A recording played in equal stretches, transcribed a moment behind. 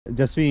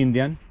je suis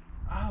indien.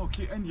 Ah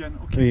ok, indienne,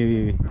 ok. Oui,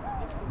 oui, oui.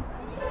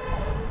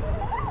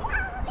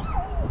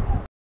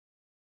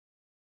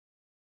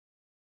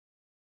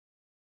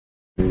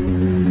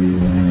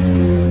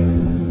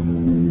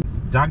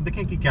 जाग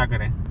देखें कि क्या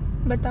करें?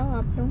 बताओ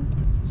आप लोग।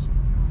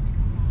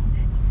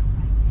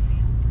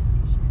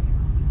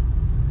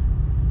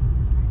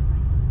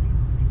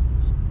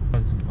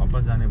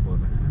 वापस जाने बोल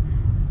रहे हैं ना।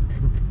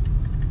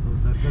 वो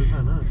सर्कल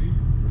था ना अभी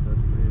उधर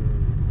से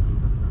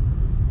अंदर जाना।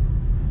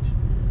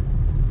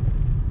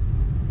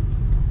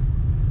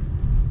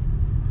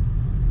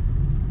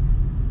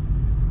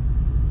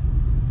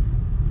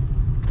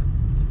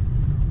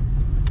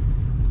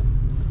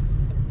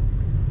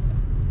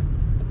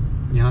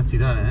 यहाँ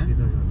सीधा है,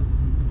 सीधा जाना।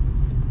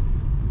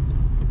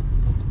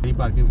 यही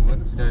पार्किंग होगा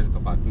ना, सिटाडेल का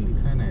पार्किंग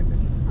लिखा है ना इधर।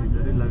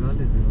 इधर ही लगा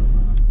लेते हैं।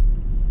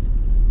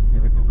 ये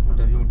देखो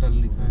होटल ही होटल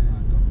लिखा है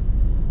यहाँ तो।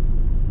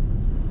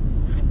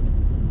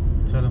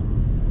 चलो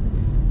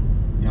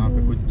यहाँ पे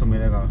कुछ तो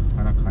मिलेगा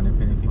खाना खाने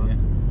पीने के लिए।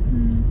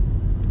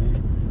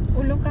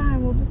 वो लोग कहाँ है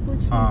वो भी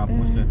पूछ हाँ लेते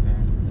पूछ हैं। लेते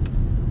हैं।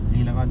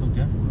 यहीं लगा दूँ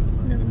क्या?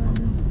 लगा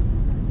दो।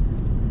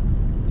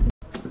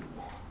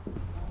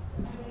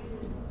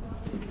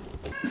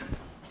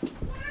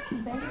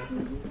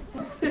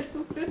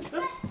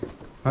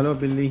 हेलो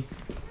बिल्ली,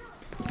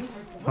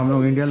 हम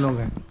लोग इंडियन लोग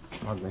हैं।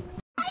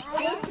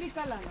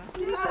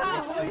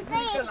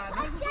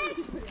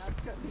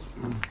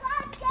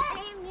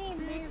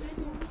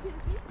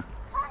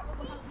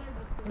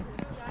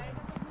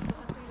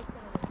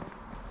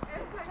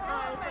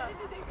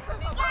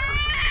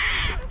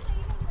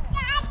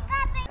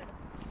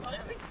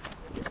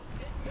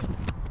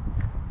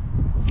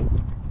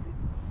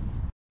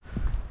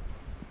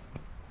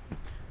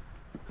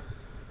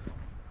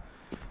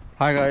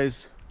 Hi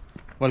guys,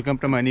 welcome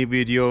to my new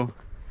video.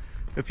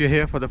 If you're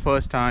here for the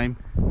first time,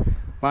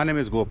 my name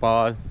is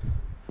Gopal,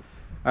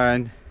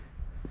 and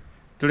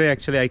today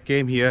actually I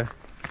came here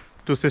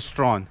to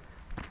Sisteron.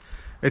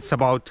 It's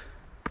about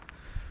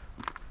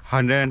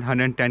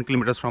 110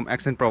 kilometers from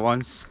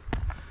Aix-en-Provence.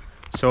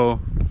 So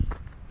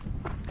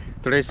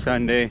today's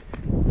Sunday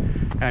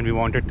and we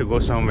wanted to go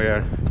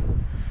somewhere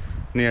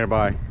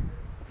nearby.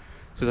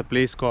 So it's a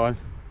place called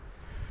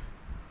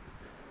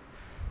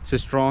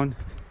Sisteron,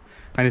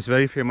 and it's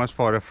very famous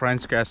for a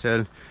French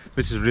castle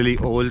which is really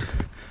old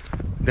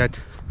that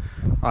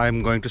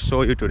I'm going to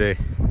show you today.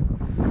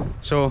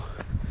 So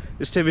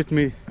stay with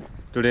me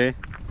today.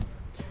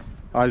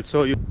 I'll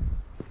show you.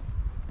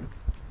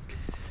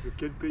 De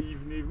quel pays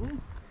venez-vous?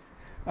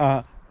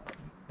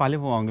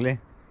 Parlez-vous anglais?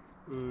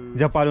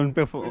 Je parle un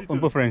peu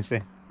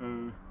français.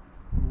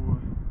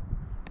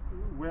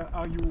 Where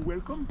are you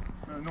welcome?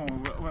 Non,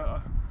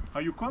 where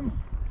are you come?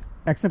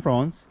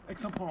 Aix-en-Provence.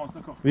 Aix-en-Provence,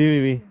 d'accord. Oui,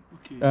 oui, oui.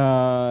 Okay.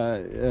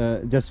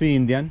 Je suis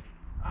indien.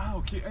 Ah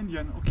ok,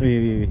 indienne, ok. Oui,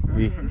 oui,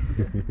 oui.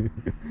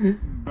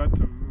 But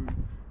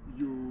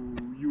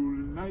you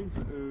live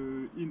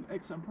in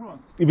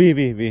Aix-en-Provence? Oui,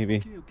 oui, oui, oui.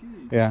 Ok, ok.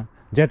 Yeah.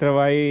 Je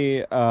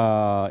travaille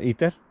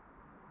ITER.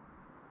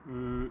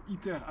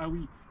 ITER, ah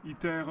oui,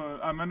 ITER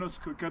à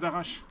Manosque,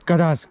 Cadarache.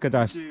 Cadarache. Ok,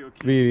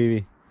 ok. Oui, oui,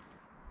 oui.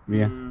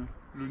 Bien.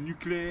 Le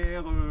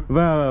nucléaire.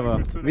 Ouais.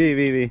 Le soleil.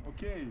 Oui.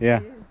 Ok.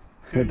 Yeah.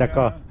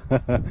 D'accord.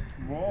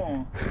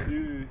 Bon,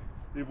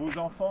 et vos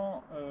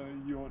enfants,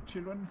 your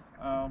children,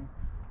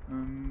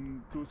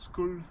 to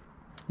school?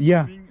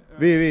 Yeah. Going,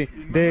 Oui.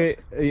 in They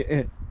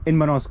in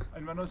Manosque.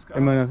 Manosque,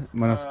 In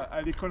Manosque.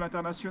 à l'école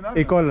internationale?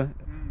 École.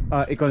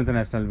 École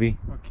internationale, oui.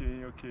 Ok.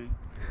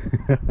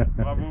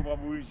 Bravo.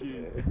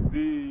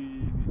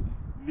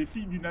 Les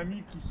filles d'une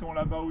amie qui sont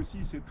là-bas aussi,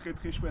 c'est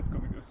très chouette.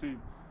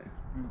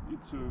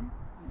 It's a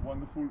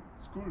wonderful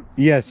school.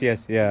 Yes,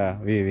 yeah,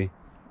 oui.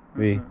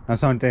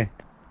 Santé.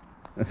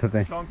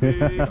 Santé,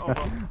 au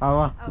revoir. Au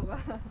revoir.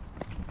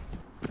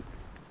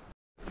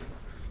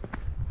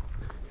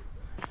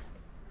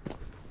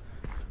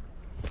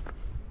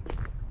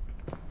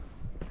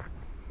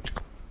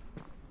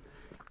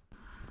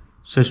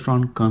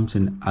 Sisteron comes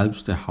in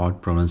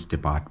Alpes-de-Haute-Provence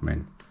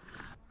department.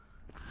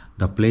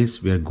 The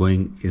place we are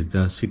going is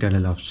the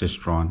Citadel of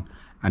Sisteron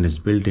and is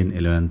built in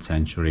 11th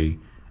century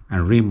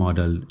and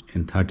remodeled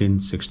in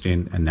 13th,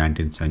 16th and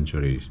 19th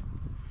centuries.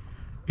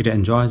 It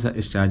enjoys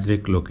a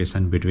strategic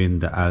location between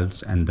the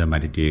Alps and the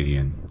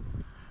Mediterranean.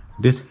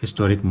 This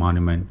historic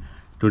monument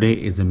today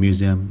is a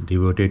museum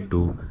devoted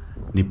to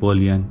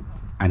Napoleon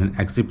and an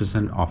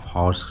exhibition of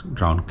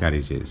horse-drawn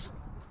carriages.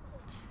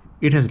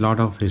 It has a lot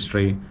of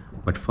history,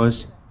 but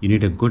first you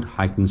need a good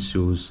hiking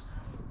shoes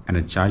and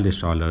a child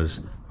strollers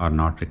are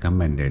not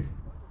recommended.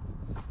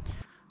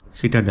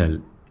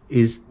 Citadel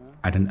is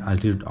at an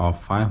altitude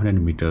of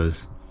 500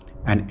 meters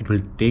and it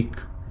will take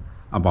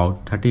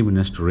about 30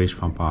 minutes to reach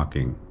from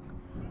parking.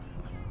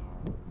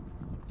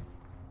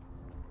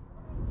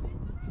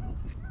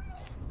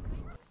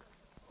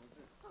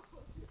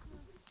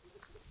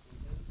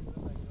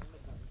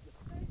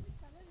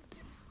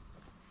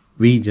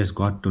 We just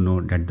got to know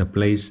that the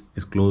place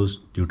is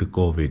closed due to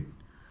COVID.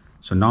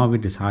 So now we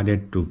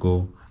decided to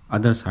go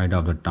other side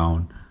of the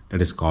town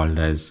that is called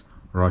as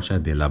Rocha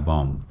de la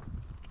Baume.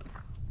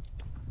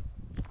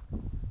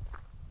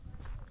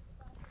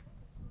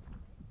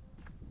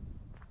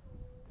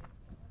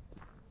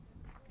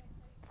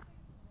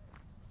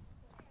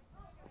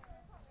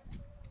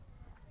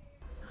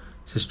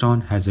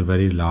 Sisteron has a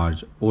very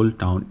large old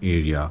town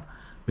area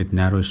with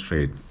narrow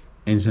streets,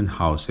 ancient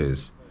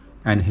houses,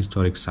 and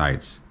historic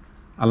sites,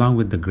 along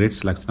with the great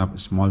selection of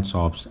small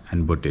shops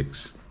and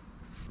boutiques.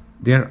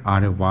 There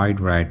are a wide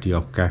variety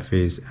of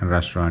cafes and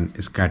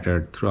restaurants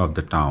scattered throughout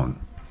the town.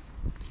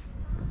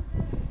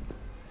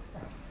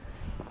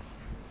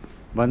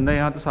 बंद है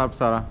यहाँ तो साफ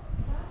सारा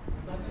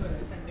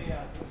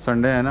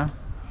Sunday है ना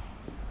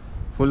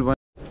full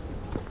बंद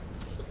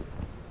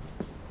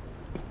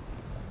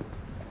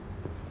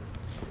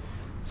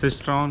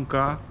cistron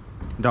का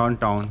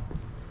डाउनटाउन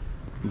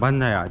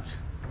बंद है आज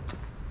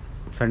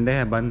संडे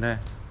है बंद है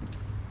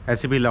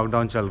ऐसे भी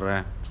लॉकडाउन चल रहा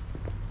है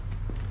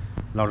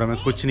लॉकडाउन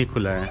में कुछ नहीं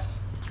खुला है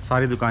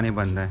सारी दुकानें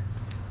बंद हैं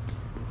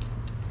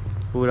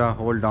पूरा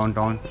होल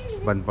डाउनटाउन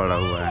बंद पड़ा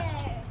हुआ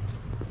है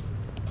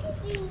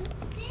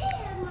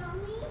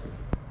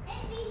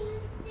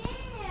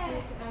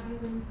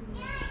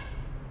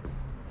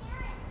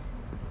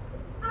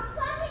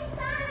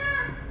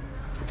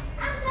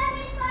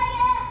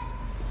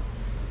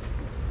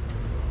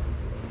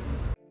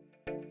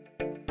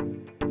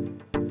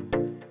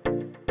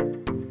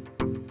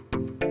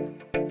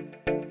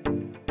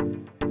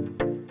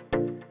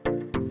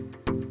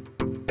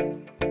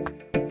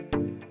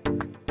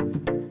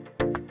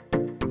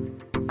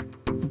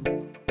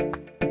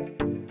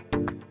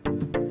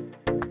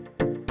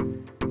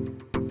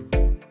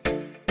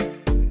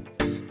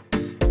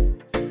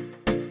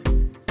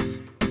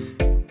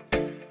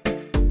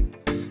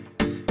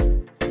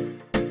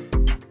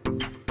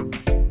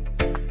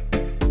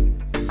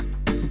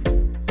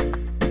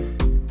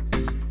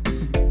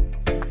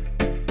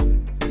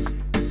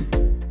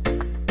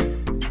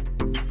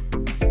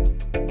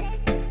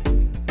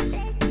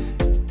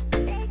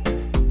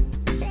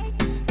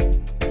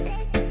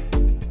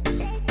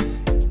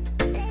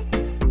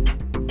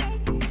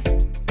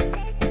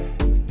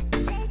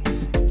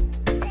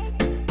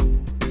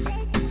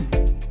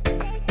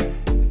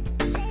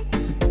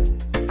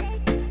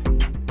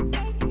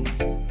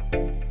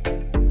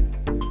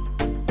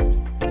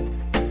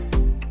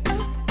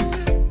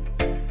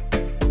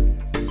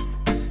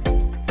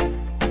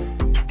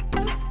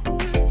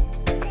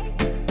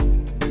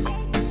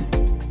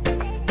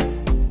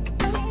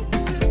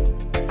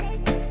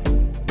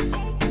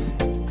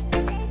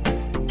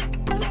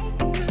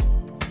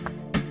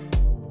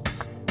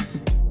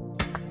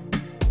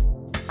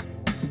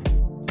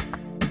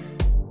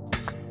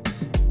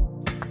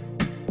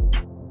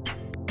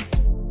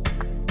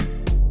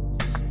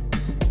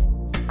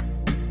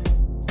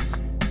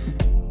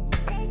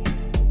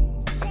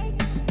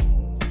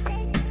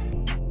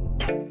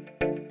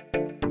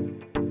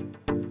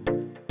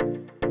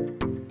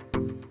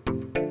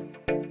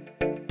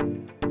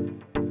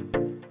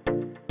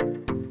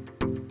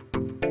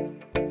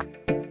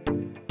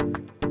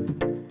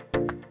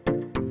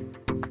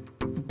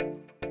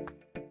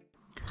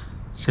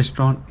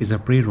Sisteron is a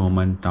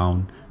pre-Roman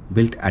town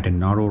built at a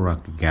narrow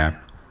rocky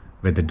gap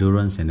where the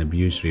Durance and the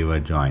Buëch River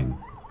join.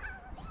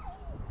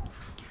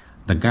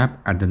 The gap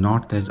at the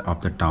north edge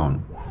of the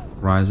town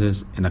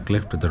rises in a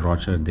cliff to the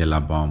Rocher de la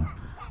Baume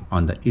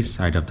on the east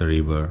side of the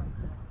river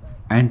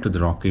and to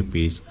the rocky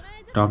peak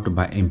topped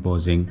by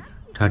imposing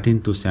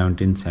 13th to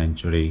 17th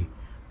century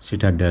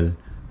Citadel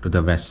to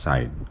the west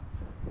side,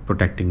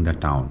 protecting the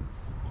town.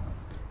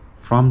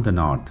 From the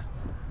north,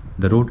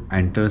 the road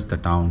enters the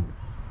town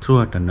through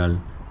a tunnel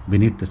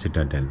beneath the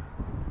citadel,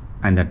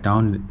 and the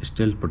town is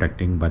still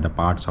protected by the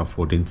parts of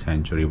 14th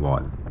century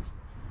wall.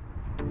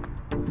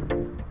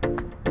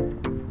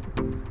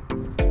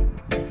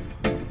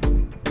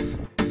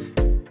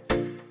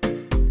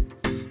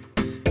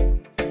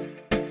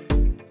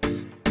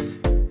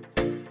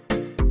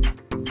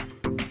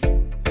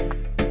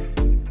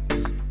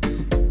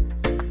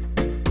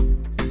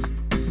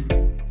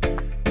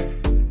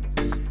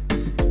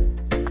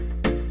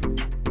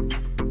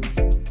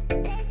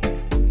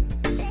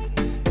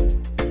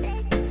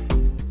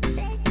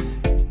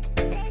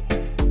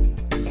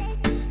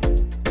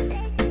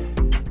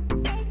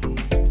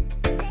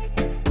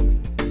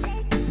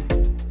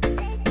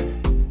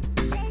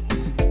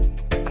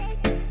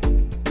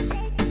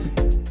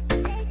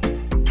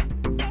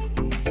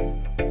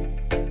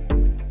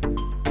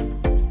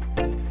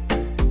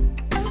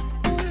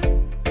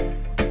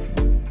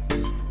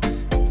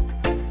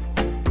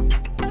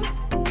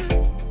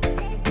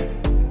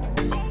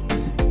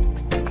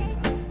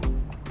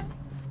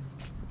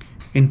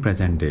 In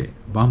present day,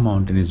 Baume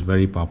mountain is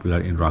very popular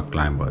in rock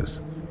climbers,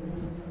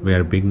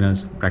 where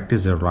beginners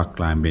practice their rock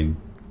climbing.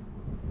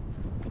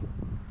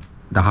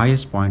 The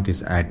highest point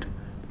is at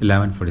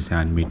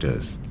 1147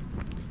 meters.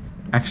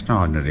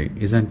 Extraordinary,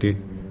 isn't it?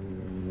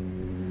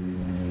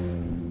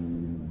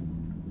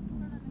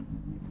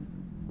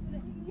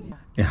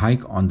 A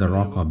hike on the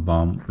rock of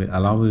Baume will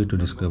allow you to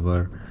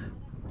discover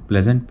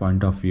pleasant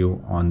point of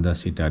view on the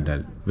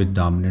Citadel, which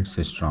dominates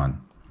Sisteron.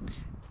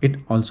 It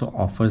also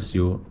offers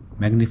you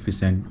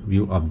magnificent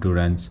view of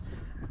Durance,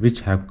 which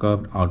have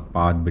curved out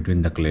path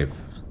between the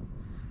cliffs.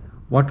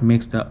 What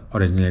makes the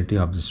originality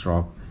of this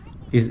rock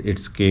is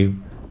its cave,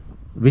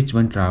 which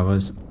one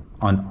traverses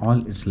on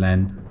all its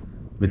length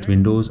with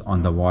windows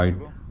on the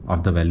void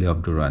of the Valley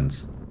of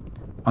Durance.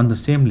 On the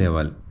same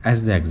level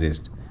as they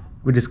exist,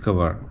 we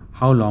discover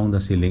how long the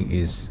ceiling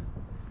is.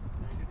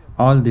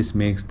 All this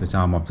makes the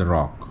charm of the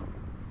rock.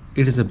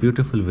 It is a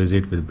beautiful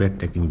visit with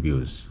breathtaking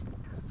views.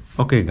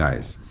 Okay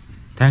guys,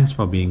 thanks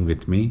for being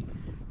with me.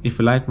 If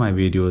you like my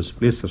videos,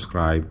 please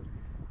subscribe.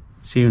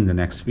 See you in the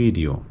next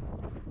video.